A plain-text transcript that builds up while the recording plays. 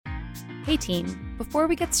Hey team, before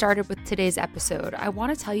we get started with today's episode, I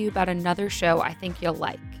want to tell you about another show I think you'll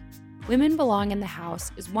like. Women Belong in the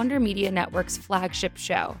House is Wonder Media Network's flagship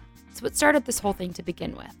show. It's what started this whole thing to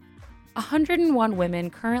begin with. 101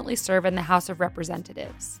 women currently serve in the House of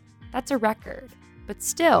Representatives. That's a record. But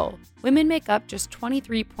still, women make up just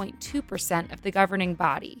 23.2% of the governing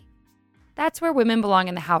body. That's where Women Belong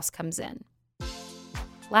in the House comes in.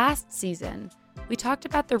 Last season, we talked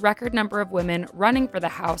about the record number of women running for the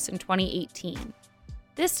House in 2018.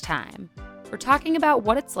 This time, we're talking about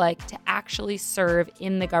what it's like to actually serve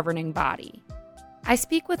in the governing body. I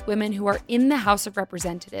speak with women who are in the House of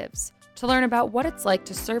Representatives to learn about what it's like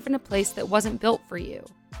to serve in a place that wasn't built for you.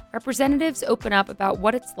 Representatives open up about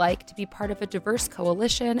what it's like to be part of a diverse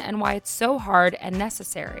coalition and why it's so hard and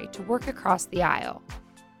necessary to work across the aisle.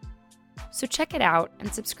 So check it out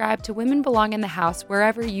and subscribe to Women Belong in the House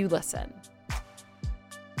wherever you listen.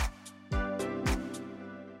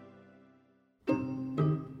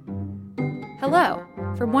 Hello,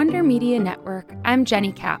 from Wonder Media Network, I'm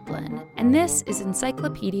Jenny Kaplan, and this is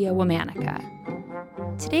Encyclopedia Womanica.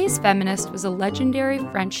 Today's feminist was a legendary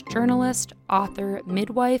French journalist, author,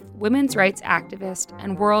 midwife, women's rights activist,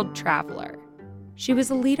 and world traveler. She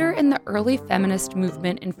was a leader in the early feminist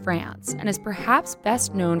movement in France and is perhaps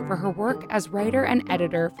best known for her work as writer and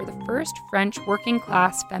editor for the first French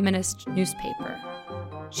working-class feminist newspaper.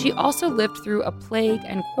 She also lived through a plague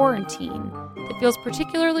and quarantine that feels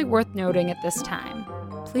particularly worth noting at this time.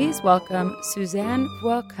 Please welcome Suzanne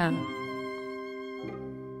Voilquin.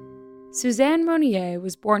 Suzanne Monnier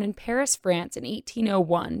was born in Paris, France in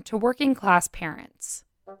 1801 to working-class parents.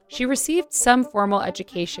 She received some formal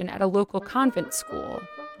education at a local convent school,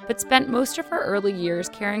 but spent most of her early years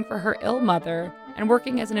caring for her ill mother and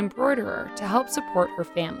working as an embroiderer to help support her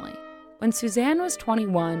family. When Suzanne was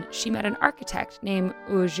 21, she met an architect named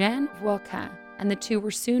Eugène Voilquin, and the two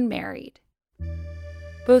were soon married.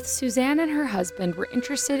 Both Suzanne and her husband were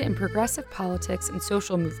interested in progressive politics and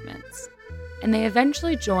social movements, and they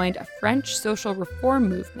eventually joined a French social reform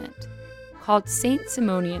movement called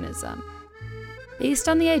Saint-Simonianism. Based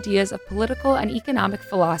on the ideas of political and economic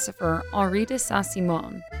philosopher Henri de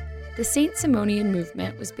Saint-Simon, the Saint-Simonian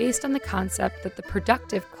movement was based on the concept that the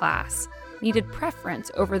productive class needed preference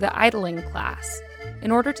over the idling class in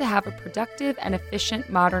order to have a productive and efficient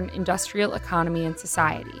modern industrial economy and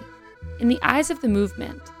society. In the eyes of the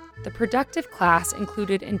movement, the productive class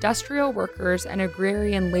included industrial workers and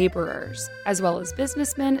agrarian laborers, as well as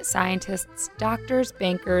businessmen, scientists, doctors,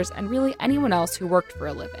 bankers, and really anyone else who worked for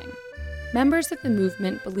a living. Members of the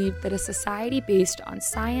movement believed that a society based on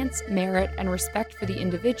science, merit, and respect for the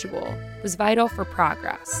individual was vital for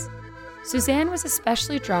progress. Suzanne was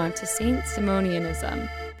especially drawn to Saint-Simonianism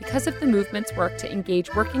because of the movement's work to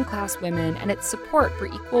engage working-class women and its support for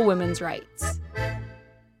equal women's rights.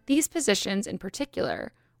 These positions, in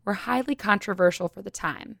particular, were highly controversial for the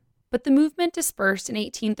time, but the movement dispersed in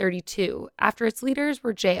 1832 after its leaders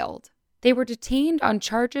were jailed. They were detained on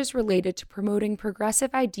charges related to promoting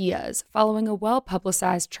progressive ideas following a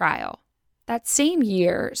well-publicized trial. That same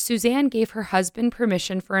year, Suzanne gave her husband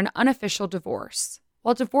permission for an unofficial divorce.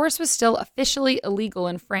 While divorce was still officially illegal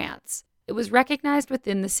in France, it was recognized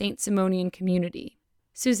within the Saint-Simonian community.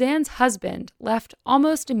 Suzanne's husband left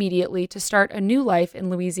almost immediately to start a new life in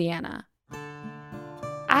Louisiana.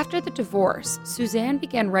 After the divorce, Suzanne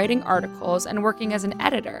began writing articles and working as an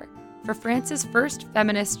editor for France's first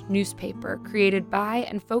feminist newspaper created by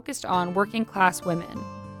and focused on working-class women,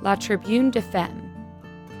 La Tribune des Femmes.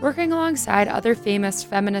 Working alongside other famous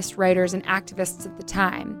feminist writers and activists at the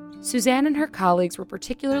time, Suzanne and her colleagues were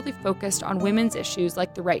particularly focused on women's issues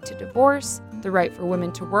like the right to divorce, the right for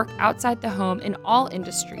women to work outside the home in all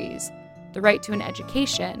industries, the right to an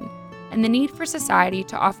education, and the need for society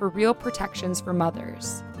to offer real protections for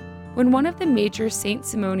mothers. When one of the major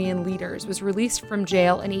Saint-Simonian leaders was released from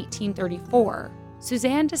jail in 1834,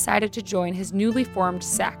 Suzanne decided to join his newly formed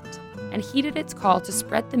sect and heeded its call to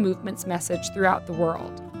spread the movement's message throughout the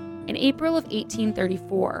world. In April of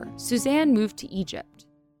 1834, Suzanne moved to Egypt.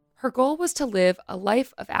 Her goal was to live a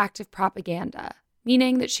life of active propaganda,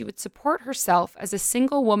 meaning that she would support herself as a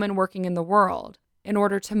single woman working in the world in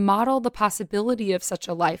order to model the possibility of such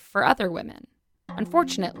a life for other women.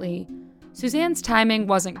 Unfortunately, Suzanne's timing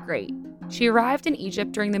wasn't great. She arrived in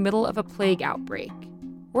Egypt during the middle of a plague outbreak.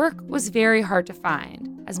 Work was very hard to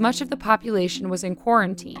find, as much of the population was in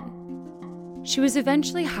quarantine. She was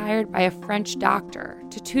eventually hired by a French doctor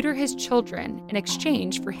to tutor his children in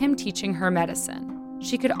exchange for him teaching her medicine.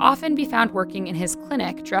 She could often be found working in his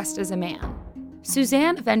clinic dressed as a man.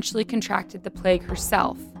 Suzanne eventually contracted the plague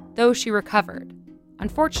herself, though she recovered.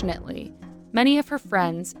 Unfortunately, Many of her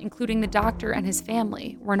friends, including the doctor and his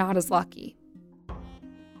family, were not as lucky.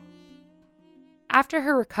 After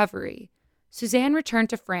her recovery, Suzanne returned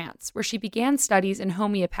to France, where she began studies in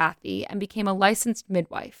homeopathy and became a licensed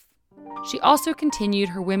midwife. She also continued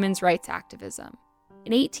her women's rights activism.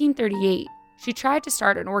 In 1838, she tried to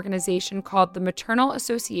start an organization called the Maternal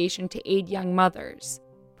Association to Aid Young Mothers,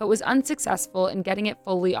 but was unsuccessful in getting it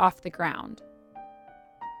fully off the ground.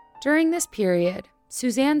 During this period,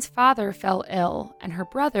 Suzanne's father fell ill, and her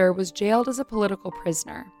brother was jailed as a political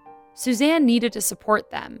prisoner. Suzanne needed to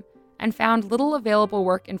support them and found little available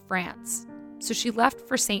work in France, so she left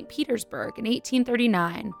for St. Petersburg in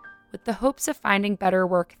 1839 with the hopes of finding better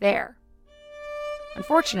work there.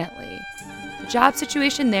 Unfortunately, the job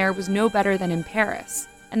situation there was no better than in Paris,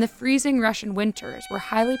 and the freezing Russian winters were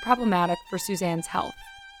highly problematic for Suzanne's health.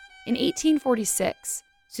 In 1846,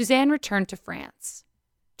 Suzanne returned to France.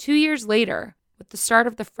 2 years later, with the start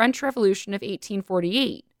of the French Revolution of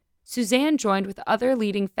 1848, Suzanne joined with other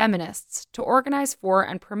leading feminists to organize for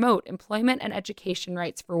and promote employment and education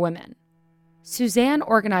rights for women. Suzanne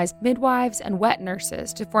organized midwives and wet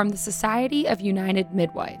nurses to form the Society of United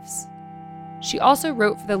Midwives. She also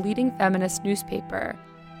wrote for the leading feminist newspaper,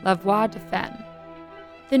 La Voix des Femmes.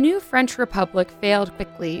 The new French Republic failed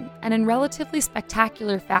quickly and in relatively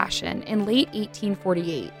spectacular fashion in late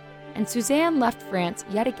 1848, and Suzanne left France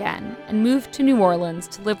yet again and moved to New Orleans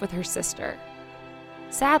to live with her sister.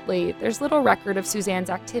 Sadly, there's little record of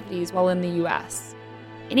Suzanne's activities while in the U.S.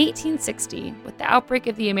 In 1860, with the outbreak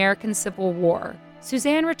of the American Civil War,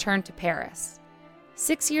 Suzanne returned to Paris.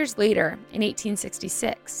 6 years later, in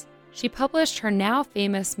 1866, she published her now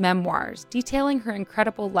famous memoirs detailing her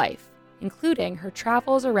incredible life, including her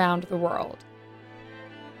travels around the world.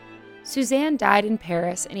 Suzanne died in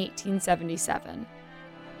Paris in 1877.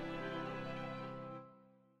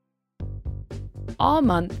 All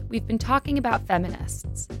month, we've been talking about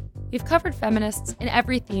feminists. We've covered feminists in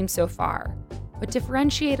every theme so far. What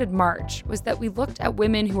differentiated March was that we looked at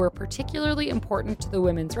women who were particularly important to the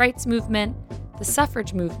women's rights movement, the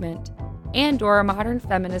suffrage movement, and/or modern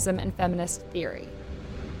feminism and feminist theory.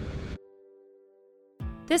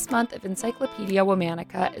 This month of Encyclopedia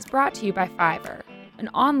Womanica is brought to you by Fiverr, an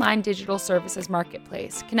online digital services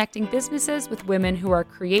marketplace connecting businesses with women who are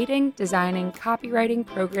creating, designing, copywriting,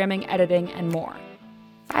 programming, editing, and more.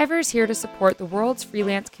 Fiverr is here to support the world's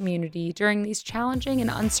freelance community during these challenging and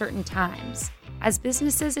uncertain times, as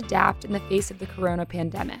businesses adapt in the face of the corona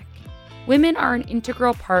pandemic. Women are an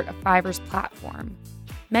integral part of Fiverr's platform,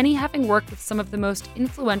 many having worked with some of the most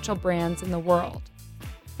influential brands in the world.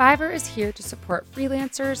 Fiverr is here to support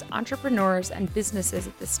freelancers, entrepreneurs, and businesses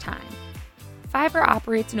at this time. Fiverr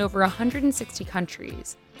operates in over 160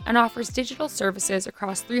 countries and offers digital services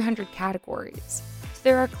across 300 categories. So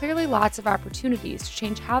there are clearly lots of opportunities to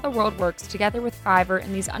change how the world works together with Fiverr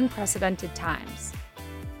in these unprecedented times.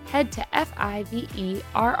 Head to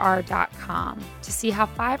fiverr.com to see how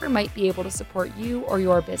Fiverr might be able to support you or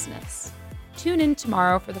your business. Tune in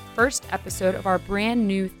tomorrow for the first episode of our brand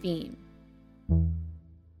new theme.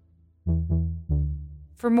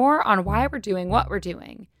 For more on why we're doing what we're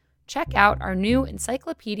doing, check out our new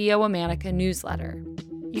Encyclopedia Womanica newsletter.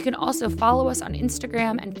 You can also follow us on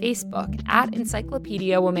Instagram and Facebook at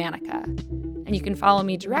Encyclopedia Womanica. And you can follow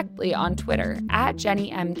me directly on Twitter at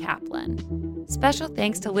Jenny M. Kaplan. Special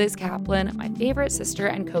thanks to Liz Kaplan, my favorite sister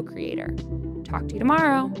and co-creator. Talk to you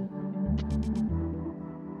tomorrow.